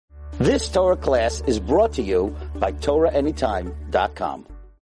This Torah class is brought to you by TorahAnytime.com.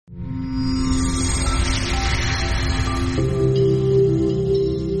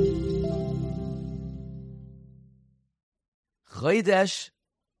 Chodesh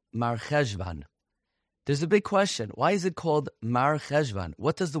Mar CHESHVAN. There's a big question. Why is it called Mar CHESHVAN?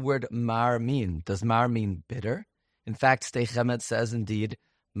 What does the word Mar mean? Does Mar mean bitter? In fact, Stei Chemet says, indeed,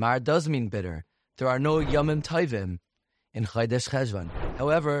 Mar does mean bitter. There are no Yomim Tovim in Chodesh CHESHVAN.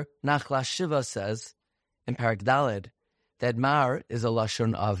 However, Nachla Shiva says, in Parak Daled, that Mar is a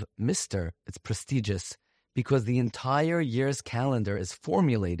lashon of mister. It's prestigious, because the entire year's calendar is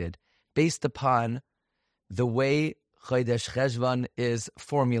formulated based upon the way Chodesh CHESHVAN is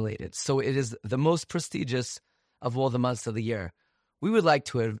formulated. So it is the most prestigious of all the months of the year. We would like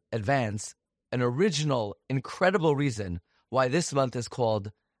to advance an original, incredible reason why this month is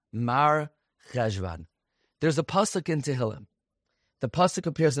called Mar CHESHVAN. There's a pasuk in Tehillim. The pasuk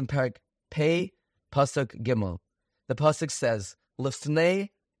appears in Parak Pei, pasuk Gimel. The pasuk says, Lifnei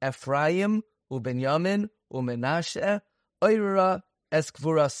Ephraim uBenyamin uMenashe oira es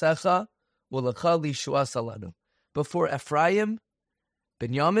kvurasecha u'lecha lishua salanu. Before Ephraim,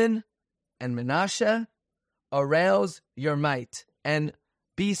 Benjamin, and Menashe, arouse your might and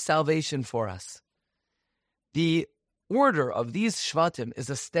be salvation for us. The order of these Shvatim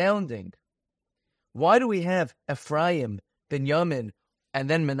is astounding. Why do we have Ephraim, Benjamin, and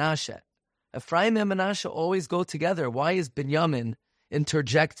then Menashe? Ephraim and Menashe always go together. Why is Benjamin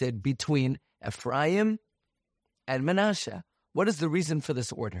interjected between Ephraim and Menashe? What is the reason for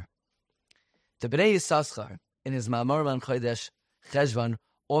this order? The Bnei Yisachar, in his Ma'amar on Chodesh CHESHVAN,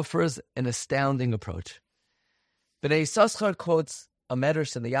 offers an astounding approach. Bnei Yisachar quotes a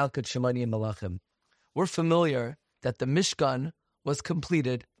medrash in the Yalkut Shemani and Malachim. We're familiar that the Mishkan was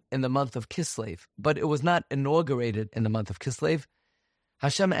completed in the month of Kislev, but it was not inaugurated in the month of Kislev.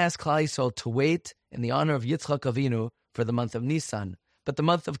 Hashem asked Klal Yisrael to wait in the honor of Yitzchak Avinu for the month of Nisan, but the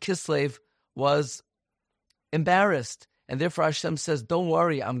month of Kislev was embarrassed, and therefore Hashem says, don't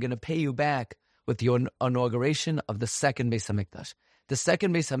worry, I'm going to pay you back with the inauguration of the second Beis HaMikdash. The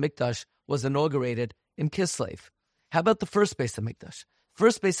second Beis HaMikdash was inaugurated in Kislev. How about the first Beis HaMikdash?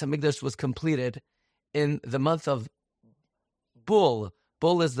 First Beis HaMikdash was completed in the month of Bul.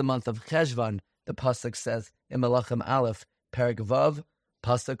 Bul is the month of CHESHVAN. The pasuk says in Melachim Aleph, Perek Vav,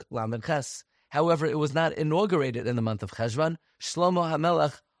 pasuk Lamed Ches. However, it was not inaugurated in the month of CHESHVAN. Shlomo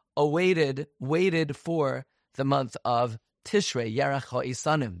HaMelech waited for the month of Tishrei, Yarach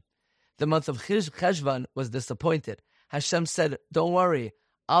HaIsanim. The month of CHESHVAN was disappointed. Hashem said, don't worry,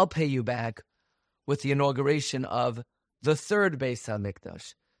 I'll pay you back with the inauguration of the third Beis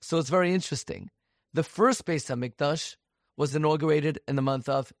HaMikdash. So it's very interesting. The first Beis HaMikdash was inaugurated in the month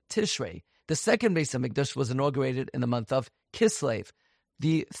of Tishrei. The second Beis HaMikdash was inaugurated in the month of Kislev.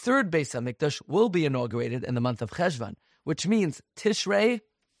 The third Beis HaMikdash will be inaugurated in the month of CHESHVAN, which means Tishrei,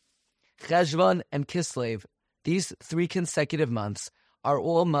 CHESHVAN, and Kislev, these 3 consecutive months, are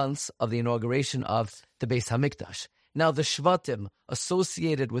all months of the inauguration of the Beis HaMikdash. Now the Shvatim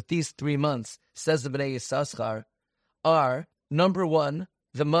associated with these 3 months, says the Bnei Yisachar, are, number 1,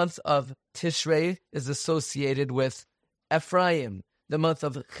 the month of Tishrei is associated with Ephraim, the month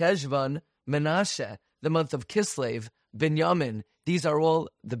of CHESHVAN, Menashe, the month of Kislev, Binyamin. These are all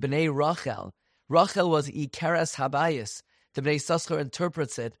the Bnei Rachel. Rachel was Ikeres Habayis. The Bnei Yisachar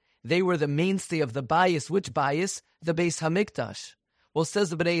interprets it. They were the mainstay of the bayis. Which bayis? The Beis HaMikdash. Well, says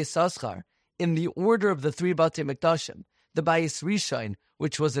the Bnei Yisachar, in the order of the 3 Batei Mikdashim, the Bayis Rishon,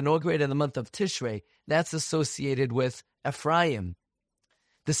 which was inaugurated in the month of Tishrei, that's associated with Ephraim.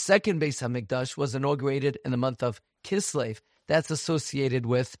 The second Beis HaMikdash was inaugurated in the month of Kislev, that's associated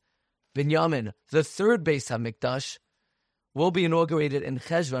with Binyamin. The third Beis HaMikdash will be inaugurated in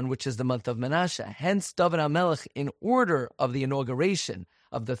CHESHVAN, which is the month of Menashe. Hence, David HaMelech, in order of the inauguration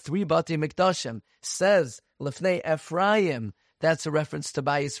of the 3 Batei Mikdashim, says, Lifnei Ephraim. That's a reference to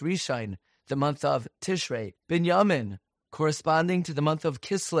Bayis Rishon, the month of Tishrei. Binyamin, corresponding to the month of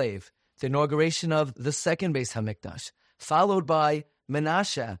Kislev, the inauguration of the second Beis HaMikdash, followed by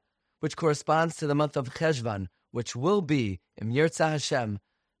Menashe, which corresponds to the month of CHESHVAN, which will be, Im Yirtzeh Hashem,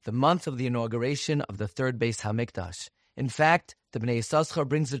 the month of the inauguration of the third Beis HaMikdash. In fact, the Bnei Yisachar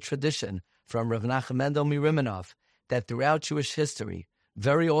brings a tradition from Rav Nachum Mendel Miriminov that throughout Jewish history,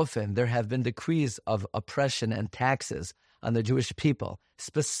 very often there have been decrees of oppression and taxes on the Jewish people,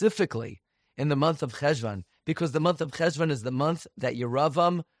 specifically in the month of CHESHVAN, because the month of CHESHVAN is the month that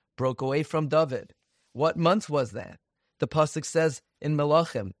Yeravam broke away from David. What month was that? The pasuk says in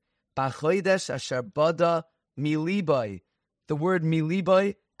Melachim, B'chodesh asher bada milibai. The word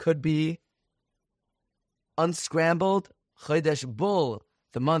milibai could be unscrambled, Chodesh Bul,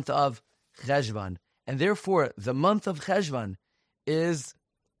 the month of CHESHVAN. And therefore, the month of CHESHVAN is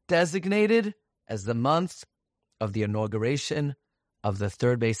designated as the month of the inauguration of the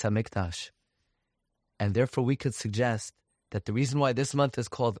third Beis HaMikdash. And therefore, we could suggest that the reason why this month is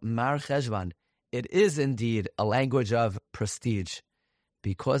called Mar CHESHVAN, it is indeed a language of prestige.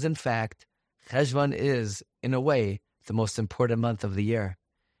 Because in fact, CHESHVAN is, in a way, the most important month of the year.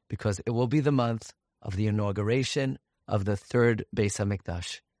 Because it will be the month of the inauguration of the third Beis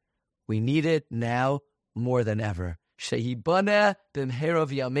HaMikdash. We need it now more than ever. Shehibana b'mhera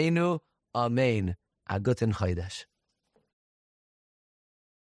v'yameinu. Amen. A guten Chodesh.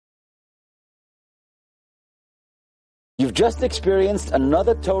 You've just experienced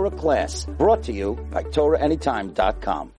another Torah class brought to you by TorahAnytime.com.